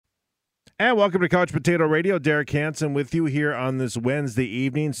And welcome to Couch Potato Radio. Derek Hansen with you here on this Wednesday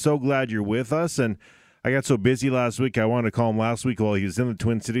evening. So glad you're with us. And I got so busy last week, I wanted to call him last week while he was in the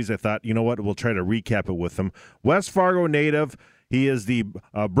Twin Cities. I thought, you know what, we'll try to recap it with him. West Fargo native. He is the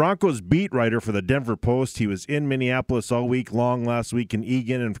Broncos beat writer for the Denver Post. He was in Minneapolis all week long last week in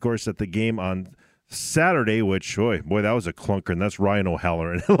Eagan, and, of course, at the game on Saturday, which, boy, that was a clunker, and that's Ryan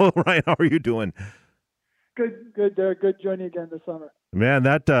O'Halloran. Hello, Ryan. How are you doing? Good, Derek. Good joining again this summer. Man,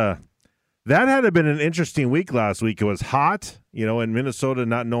 that had to been an interesting week last week. It was hot, in Minnesota,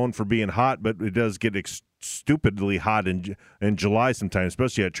 not known for being hot, but it does get stupidly hot in July sometimes,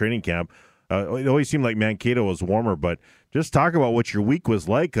 especially at training camp. It always seemed like Mankato was warmer, but just talk about what your week was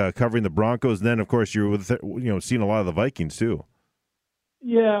like covering the Broncos. And then, of course, you were seeing a lot of the Vikings too.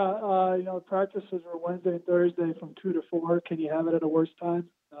 Yeah, practices were Wednesday and Thursday from 2 to 4. Can you have it at a worse time?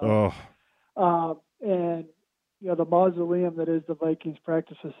 And the mausoleum that is the Vikings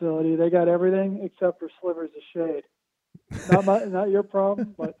practice facility, they got everything except for slivers of shade. Not your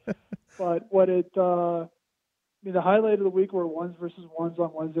problem, but what it. The highlight of the week were ones versus ones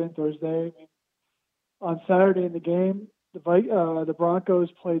on Wednesday and Thursday. On Saturday in the game, the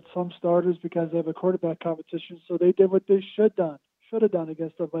Broncos played some starters because they have a quarterback competition, so they did what they should have done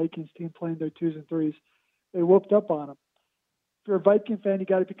against the Vikings team playing their 2s and 3s. They whooped up on them. If you're a Viking fan, you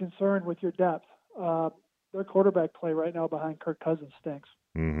got to be concerned with your depth. Their quarterback play right now behind Kirk Cousins stinks,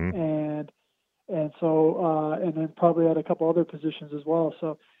 and then probably at a couple other positions as well.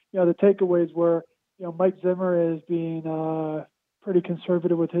 So the takeaways were Mike Zimmer is being pretty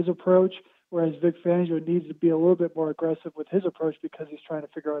conservative with his approach, whereas Vic Fangio needs to be a little bit more aggressive with his approach because he's trying to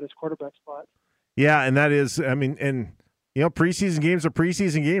figure out his quarterback spot. Yeah, and that is, preseason games are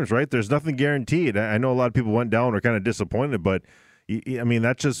preseason games, right? There's nothing guaranteed. I know a lot of people went down and are kind of disappointed, but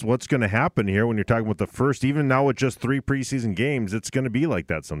that's just what's going to happen here when you're talking about the first. Even now with just 3 preseason games, it's going to be like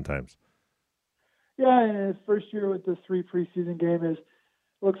that sometimes. Yeah, and his first year with the 3 preseason games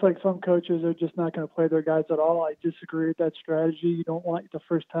looks like some coaches are just not going to play their guys at all. I disagree with that strategy. You don't want the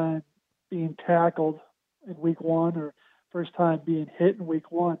first time being tackled in week 1 or first time being hit in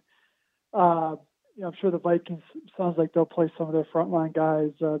week 1. I'm sure the Vikings, sounds like they'll play some of their frontline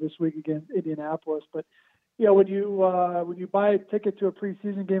guys this week against Indianapolis, but when you buy a ticket to a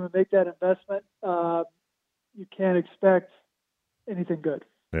preseason game and make that investment, you can't expect anything good.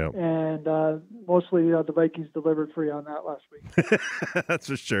 Yeah. And mostly the Vikings delivered for you on that last week. That's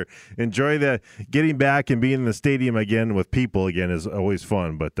for sure. Enjoy getting back and being in the stadium again with people again is always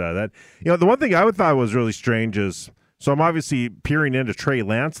fun. But the one thing I thought was really strange is, so I'm obviously peering into Trey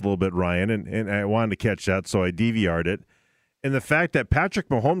Lance a little bit, Ryan, and I wanted to catch that, so I DVR'd it. And the fact that Patrick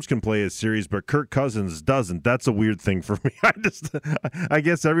Mahomes can play his series, but Kirk Cousins doesn't, that's a weird thing for me. I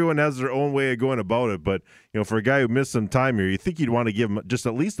guess everyone has their own way of going about it, but for a guy who missed some time here, you think you'd want to give him just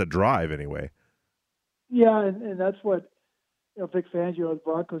at least a drive anyway. Yeah, and that's what Vic Fangio, the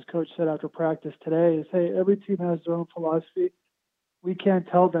Broncos coach, said after practice today is, hey, every team has their own philosophy. We can't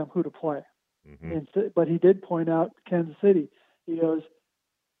tell them who to play. But he did point out Kansas City. He goes,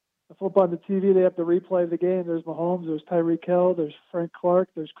 I flip on the TV, they have to replay the game. There's Mahomes, there's Tyreek Hill, there's Frank Clark,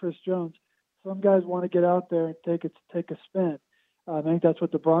 there's Chris Jones. Some guys want to get out there and take a spin. I think that's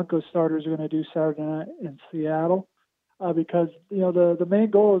what the Broncos starters are going to do Saturday night in Seattle, because the main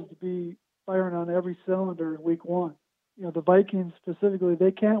goal is to be firing on every cylinder in week 1. The Vikings specifically,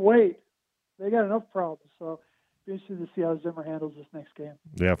 they can't wait. They got enough problems. So be interested to see how Zimmer handles this next game.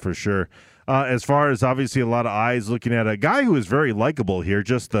 Yeah, for sure. As far as obviously a lot of eyes looking at a guy who is very likable here,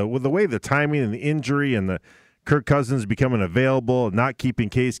 just with the way the timing and the injury and the Kirk Cousins becoming available and not keeping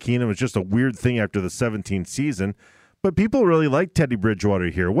Case Keenum was just a weird thing after the 17th season. But people really like Teddy Bridgewater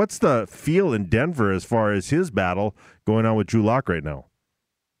here. What's the feel in Denver as far as his battle going on with Drew Lock right now?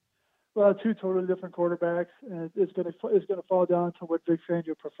 Well, 2 totally different quarterbacks, and it's going to fall down to what Vic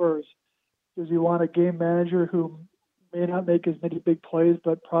Fangio prefers. Does he want a game manager who may not make as many big plays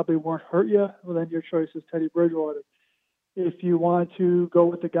but probably won't hurt you? Well, then your choice is Teddy Bridgewater. If you want to go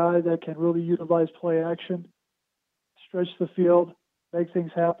with the guy that can really utilize play action, stretch the field, make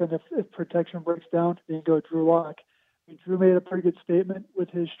things happen if protection breaks down, then go Drew Lock. Drew made a pretty good statement with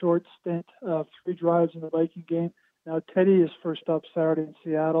his short stint of 3 drives in the Viking game. Now Teddy is first up Saturday in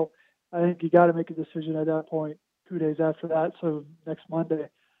Seattle. I think you got to make a decision at that point 2 days after that, so next Monday.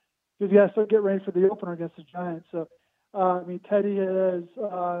 Because you got to start getting ready for the opener against the Giants. So, Teddy has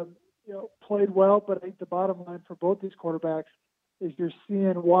played well, but I think the bottom line for both these quarterbacks is you're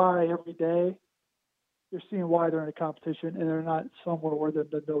seeing why every day. You're seeing why they're in a competition and they're not somewhere where they're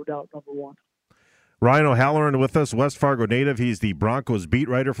the no doubt number 1. Ryan O'Halloran with us, West Fargo native. He's the Broncos beat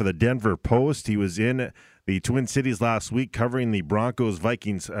writer for the Denver Post. He was in the Twin Cities last week covering the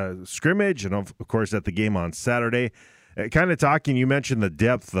Broncos-Vikings scrimmage and, of course, at the game on Saturday. Kind of talking, you mentioned the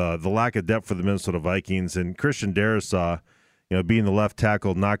depth, the lack of depth for the Minnesota Vikings, and Christian Darrisaw, being the left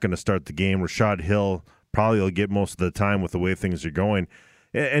tackle, not going to start the game. Rashad Hill probably will get most of the time with the way things are going.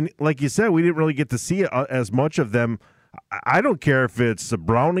 And like you said, we didn't really get to see as much of them. I don't care if it's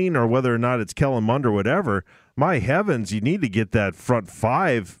Browning or whether or not it's Kellen Mond or whatever. My heavens, you need to get that front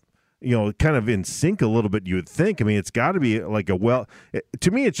five, kind of in sync a little bit, you would think. I mean, it's got to be like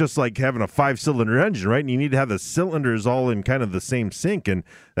to me, it's just like having a 5-cylinder engine, right? And you need to have the cylinders all in kind of the same sync. And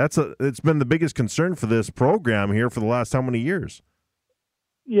it's been the biggest concern for this program here for the last how many years?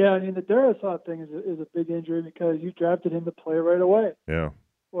 Yeah, I mean, the Darrisaw thing is a big injury because you drafted him to play right away. Yeah.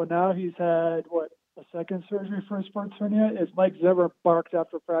 Well, now he's had, a second surgery for a sports hernia? As Mike Zimmer barked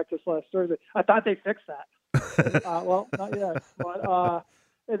after practice last Thursday. I thought they fixed that. Well, not yet. But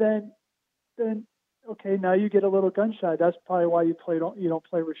and then okay, now you get a little gun shy. That's probably why you don't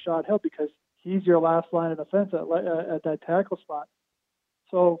play Rashad Hill, because he's your last line of defense at that tackle spot.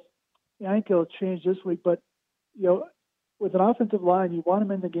 So I think it'll change this week. But with an offensive line, you want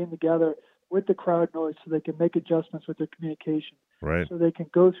them in the game together with the crowd noise so they can make adjustments with their communication. Right. So they can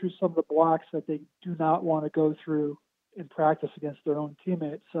go through some of the blocks that they do not want to go through in practice against their own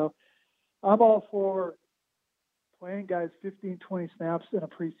teammates. So I'm all for playing guys 15, 20 snaps in a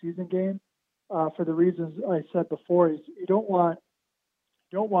preseason game for the reasons I said before. Is you don't want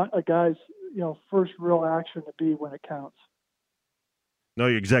a guy's first real action to be when it counts. No,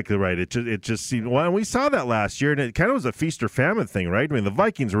 you're exactly right. It just seemed, well, and we saw that last year, and it kind of was a feast or famine thing, right? I mean, the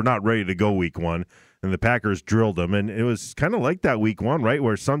Vikings were not ready to go week one, and the Packers drilled them, and it was kind of like that week one, right,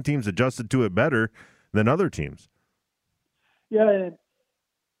 where some teams adjusted to it better than other teams. Yeah, and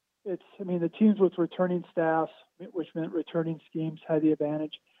the teams with returning staffs, which meant returning schemes, had the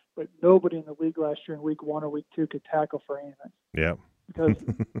advantage, but nobody in the league last year in week one or week two could tackle for anything. Yeah. Because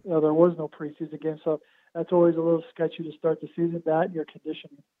there was no preseason game, so that's always a little sketchy to start the season, that and your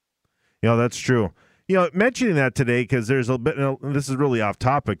conditioning. That's true. Mentioning that today, because there's a bit, this is really off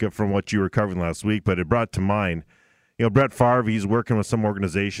topic from what you were covering last week, but it brought to mind, Brett Favre, he's working with some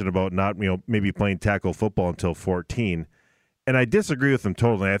organization about not, maybe playing tackle football until 14. And I disagree with him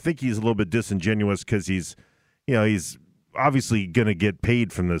totally. I think he's a little bit disingenuous because he's obviously going to get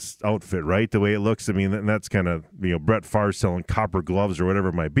paid from this outfit, right? The way it looks. I mean, and that's kind of, Brett Favre selling copper gloves or whatever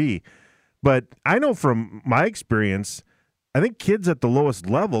it might be. But I know from my experience, I think kids at the lowest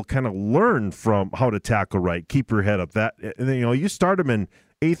level kind of learn from how to tackle right, keep your head up. That, and then, you start them in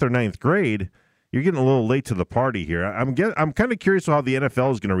 8th or 9th grade, you're getting a little late to the party here. I'm kind of curious how the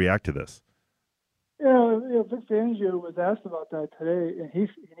NFL is going to react to this. Yeah, Vic Fangio was asked about that today, and he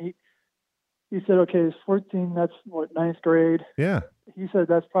said, okay, it's 14, that's 9th grade. Yeah. He said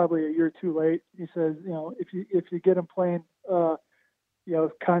that's probably a year too late. He says, if you get them playing,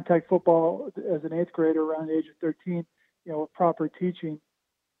 contact football as an 8th grader around the age of 13, with proper teaching.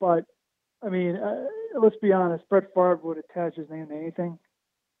 But, I mean, let's be honest, Brett Favre would attach his name to anything.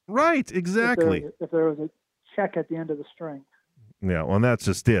 Right, exactly. If there was a check at the end of the string. Yeah, well, and that's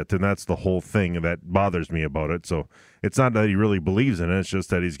just it, and that's the whole thing that bothers me about it. So it's not that he really believes in it; it's just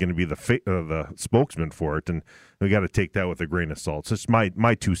that he's going to be the spokesman for it, and we got to take that with a grain of salt. So it's my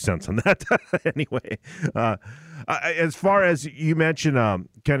 2 cents on that. Anyway, as far as you mentioned,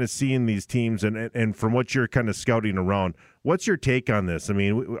 kind of seeing these teams, and from what you're kind of scouting around, what's your take on this? I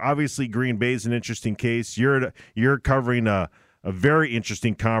mean, obviously Green Bay is an interesting case. You're covering a very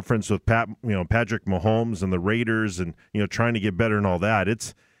interesting conference with Patrick Mahomes and the Raiders, and trying to get better and all that.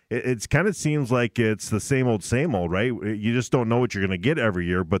 It's kind of seems like it's the same old, right? You just don't know what you're going to get every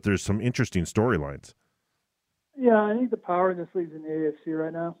year, but there's some interesting storylines. Yeah, I think the power in this league is in the AFC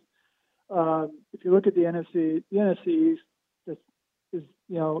right now. If you look at the NFC East is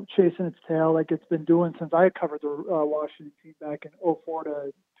chasing its tail like it's been doing since I covered the Washington team back in 2004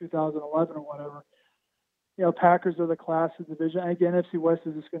 to 2011 or whatever. Packers are the class of division. I think the NFC West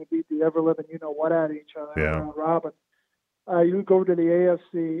is just going to beat the ever-living you-know-what out of each other. Yeah. Robin. You go to the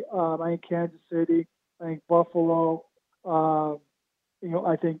AFC, I think Kansas City, I think Buffalo.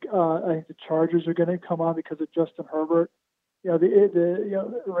 I think the Chargers are going to come on because of Justin Herbert.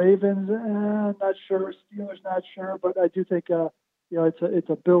 The Ravens, not sure. Steelers, not sure. But I do think, it's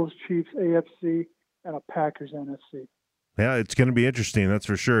a Bills, Chiefs, AFC, and a Packers, NFC. Yeah, it's going to be interesting, that's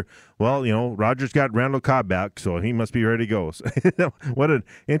for sure. Well, Rodgers got Randall Cobb back, so he must be ready to go. What an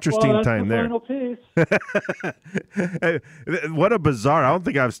interesting time there. Final piece. What a bizarre, I don't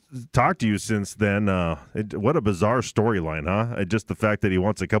think I've talked to you since then. What a bizarre storyline, huh? Just the fact that he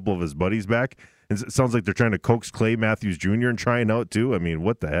wants a couple of his buddies back. It sounds like they're trying to coax Clay Matthews Jr. and trying out too. I mean,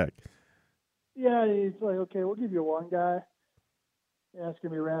 what the heck? Yeah, he's like, okay, we'll give you one guy. Yeah, it's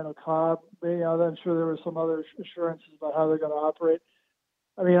going to be Randall Cobb. But, I'm sure there were some other assurances about how they're going to operate.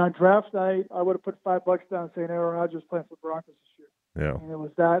 I mean, on draft night, I would have put $5 down saying Aaron Rodgers playing for the Broncos this year. Yeah. I mean, it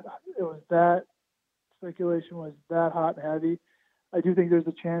was that speculation was that hot and heavy. I do think there's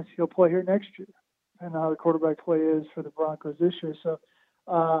a chance he'll play here next year, and how the quarterback play is for the Broncos this year. So,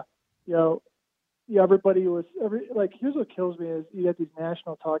 everybody was here's what kills me is you get these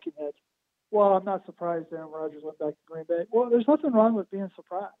national talking heads. Well, I'm not surprised Aaron Rodgers went back to Green Bay. Well, there's nothing wrong with being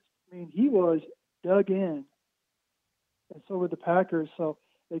surprised. I mean, he was dug in, and so were the Packers. So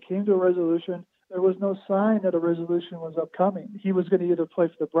they came to a resolution. There was no sign that a resolution was upcoming. He was going to either play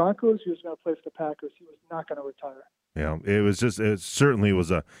for the Broncos, he was going to play for the Packers. He was not going to retire. Yeah, it certainly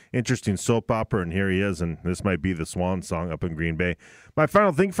was a interesting soap opera, and here he is, and this might be the swan song up in Green Bay. My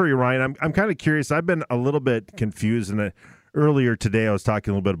final thing for you, Ryan, I'm kind of curious. I've been a little bit confused, and earlier today I was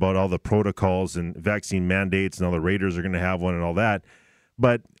talking a little bit about all the protocols and vaccine mandates, and all the Raiders are going to have one and all that.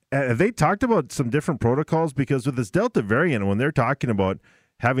 But have they talked about some different protocols? Because with this Delta variant, when they're talking about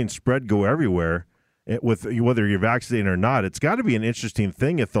having spread go everywhere, with whether you're vaccinated or not, it's got to be an interesting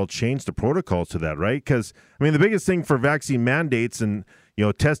thing if they'll change the protocols to that, right? Because, I mean, the biggest thing for vaccine mandates and,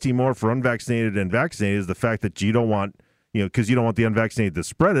 testing more for unvaccinated and vaccinated is the fact that you don't want, because you don't want the unvaccinated to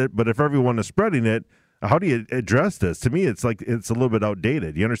spread it. But if everyone is spreading it, how do you address this? To me, it's like it's a little bit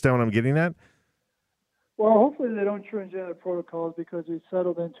outdated. You understand what I'm getting at? Well, hopefully they don't change any of the protocols because we've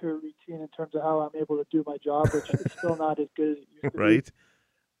settled into a routine in terms of how I'm able to do my job, which is still not as good as it used to right. be.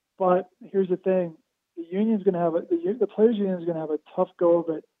 But here's the thing. The union's going to have the players' union is going to have a tough go of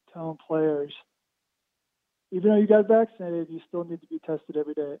it telling players, even though you got vaccinated, you still need to be tested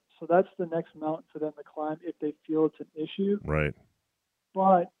every day. So that's the next mountain for them to climb if they feel it's an issue. Right.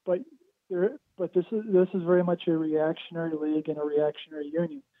 But this is very much a reactionary league and a reactionary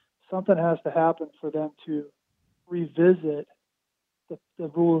union. Something has to happen for them to revisit the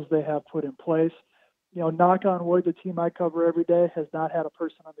rules they have put in place. Knock on wood, the team I cover every day has not had a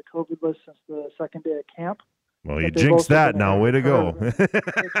person on the COVID list since the second day of camp. Well, you jinxed that now. Way to go.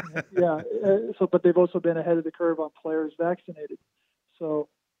 Yeah. But they've also been ahead of the curve on players vaccinated. So,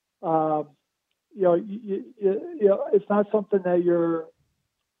 it's not something that you're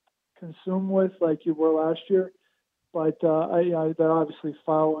consumed with like you were last year. But they're obviously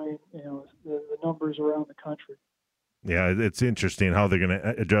following, the numbers around the country. Yeah, it's interesting how they're going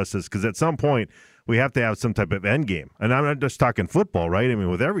to address this because at some point we have to have some type of end game. And I'm not just talking football, right? I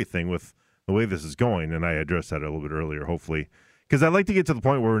mean, with everything, with the way this is going, and I addressed that a little bit earlier, hopefully, because I'd like to get to the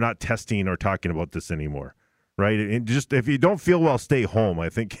point where we're not testing or talking about this anymore, right? And just if you don't feel well, stay home. I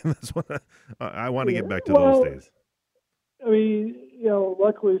think that's what I want to get back to those days. I mean,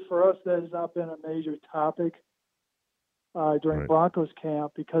 luckily for us, that has not been a major topic during Broncos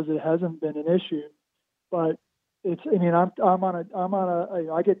camp because it hasn't been an issue, but I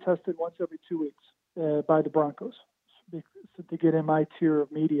get tested once every 2 weeks by the Broncos to get in my tier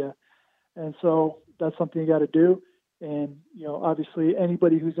of media. And so that's something you got to do. And, obviously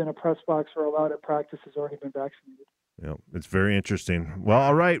anybody who's in a press box or allowed at practice has already been vaccinated. Yeah, it's very interesting. Well,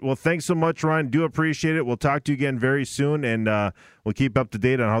 all right. Well, thanks so much, Ryan. Do appreciate it. We'll talk to you again very soon, and we'll keep up to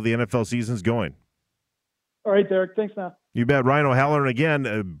date on how the NFL season's going. All right, Derek. Thanks, now. You bet. Ryan O'Halloran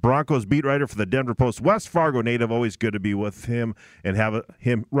again, Broncos beat writer for the Denver Post, West Fargo native. Always good to be with him and have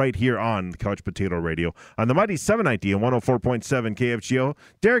him right here on Couch Potato Radio on the Mighty 790 and 104.7 KFGO.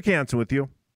 Derek Hansen with you.